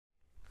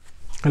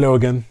Hello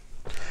again.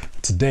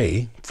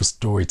 Today, for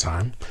story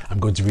time, I'm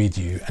going to read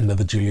you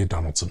another Julia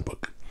Donaldson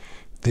book.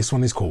 This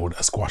one is called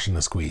A Squash and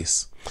a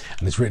Squeeze,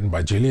 and it's written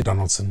by Julia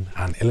Donaldson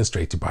and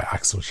illustrated by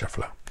Axel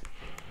Scheffler.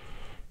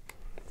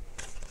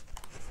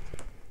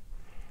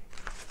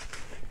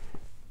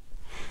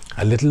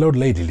 A little old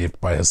lady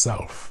lived by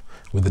herself,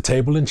 with a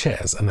table and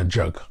chairs and a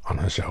jug on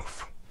her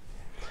shelf.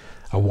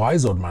 A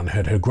wise old man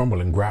heard her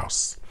grumble and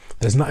grouse.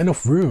 "There's not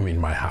enough room in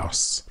my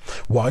house.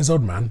 Wise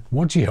old man,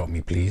 won't you help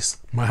me please?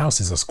 My house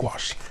is a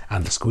squash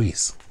and a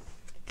squeeze."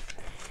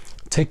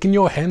 "Take in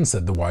your hen,"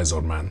 said the wise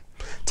old man.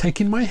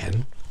 "Take in my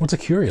hen? What a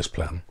curious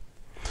plan."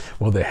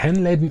 Well, the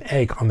hen laid an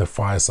egg on the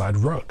fireside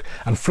rug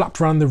and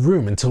flapped round the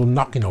room until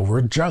knocking over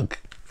a jug.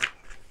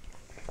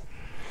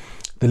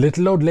 The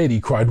little old lady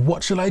cried,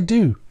 "What shall I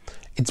do?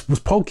 It was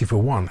pokey for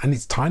one and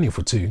it's tiny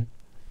for two.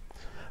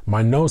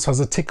 My nose has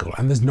a tickle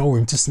and there's no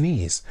room to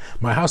sneeze.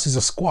 My house is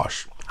a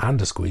squash and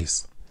a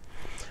squeeze."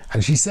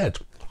 And she said,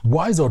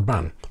 "Wise old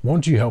man,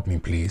 won't you help me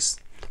please?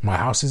 My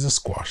house is a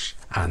squash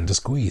and a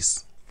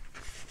squeeze."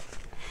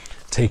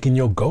 "Take in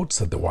your goat,"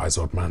 said the wise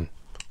old man.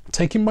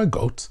 "Take in my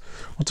goat?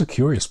 What a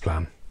curious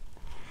plan."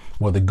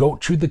 Well, the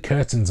goat chewed the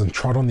curtains and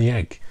trod on the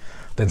egg,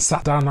 then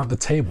sat down at the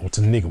table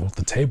to niggle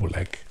the table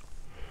leg.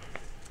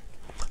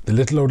 The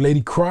little old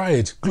lady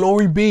cried,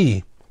 "Glory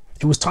be!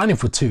 It was tiny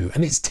for two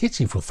and it's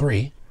titty for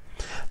three.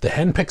 The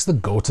hen pecks the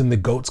goat and the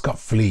goat's got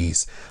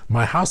fleas.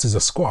 My house is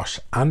a squash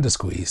and a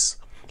squeeze."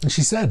 And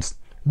she said,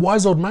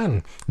 "Wise old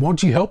man,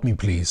 won't you help me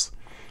please?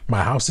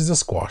 My house is a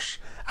squash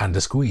and a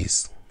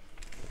squeeze."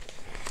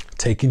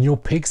 "Take in your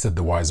pig," said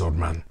the wise old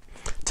man.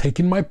 "Take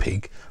in my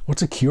pig?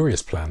 What a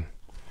curious plan."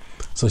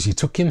 So she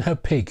took in her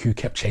pig, who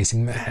kept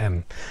chasing the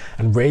hen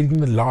and raiding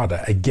the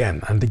larder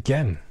again and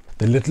again.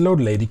 The little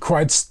old lady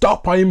cried,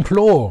 "Stop, I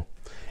implore!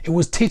 It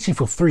was titty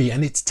for three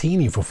and it's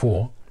teeny for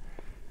four.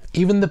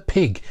 Even the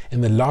pig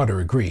in the larder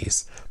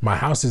agrees. My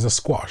house is a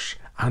squash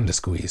and a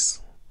squeeze."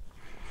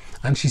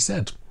 And she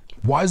said,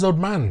 "Wise old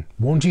man,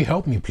 won't you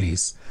help me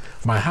please?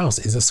 My house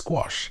is a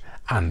squash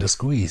and a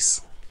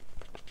squeeze."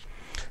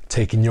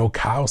 "Take in your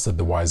cow," said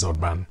the wise old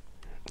man.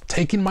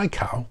 "Take in my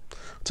cow?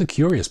 What a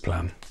curious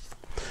plan."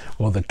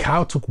 Well, the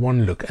cow took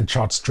one look and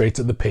charged straight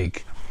at the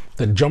pig,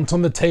 then jumped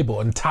on the table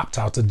and tapped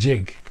out a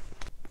jig.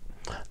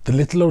 The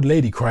little old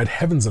lady cried,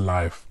 "Heavens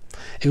alive!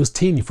 It was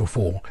teeny for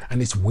four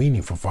and it's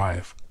weeny for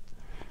five.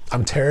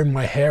 I'm tearing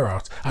my hair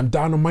out, I'm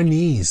down on my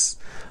knees.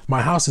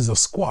 My house is a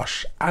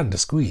squash and a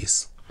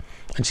squeeze."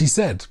 And she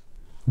said,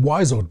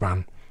 "Wise old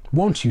man,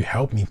 won't you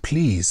help me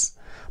please?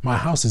 My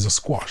house is a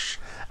squash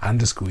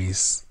and a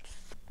squeeze."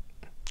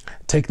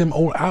 "Take them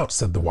all out,"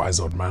 said the wise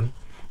old man,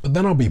 "but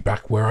then I'll be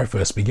back where I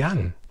first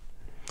began."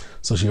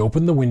 So she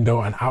opened the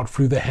window and out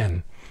flew the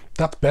hen.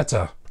 "That's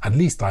better, at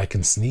least I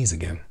can sneeze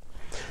again."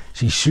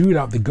 She shooed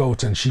out the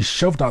goat and she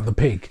shoved out the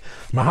pig.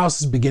 My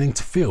house is beginning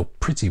to feel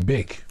pretty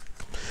big.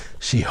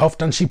 She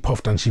huffed and she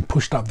puffed and she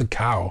pushed out the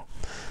cow.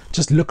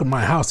 "Just look at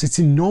my house, it's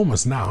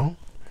enormous now."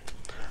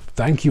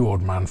 "Thank you,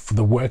 old man, for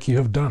the work you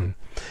have done.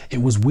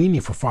 It was weeny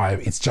for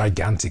five, it's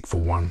gigantic for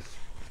one.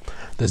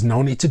 There's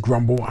no need to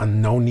grumble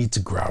and no need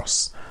to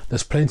grouse.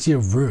 There's plenty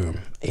of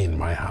room in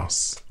my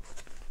house."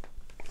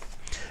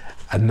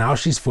 And now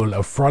she's full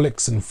of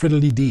frolics and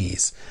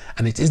fiddly-dees,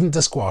 and it isn't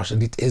a squash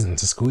and it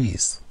isn't a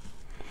squeeze.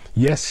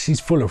 Yes, she's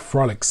full of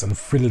frolics and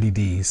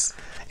fiddly-dees.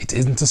 It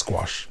isn't a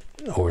squash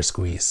or a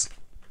squeeze.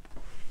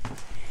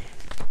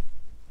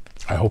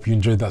 I hope you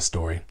enjoyed that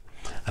story,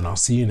 and I'll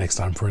see you next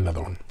time for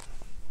another one.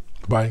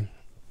 Bye.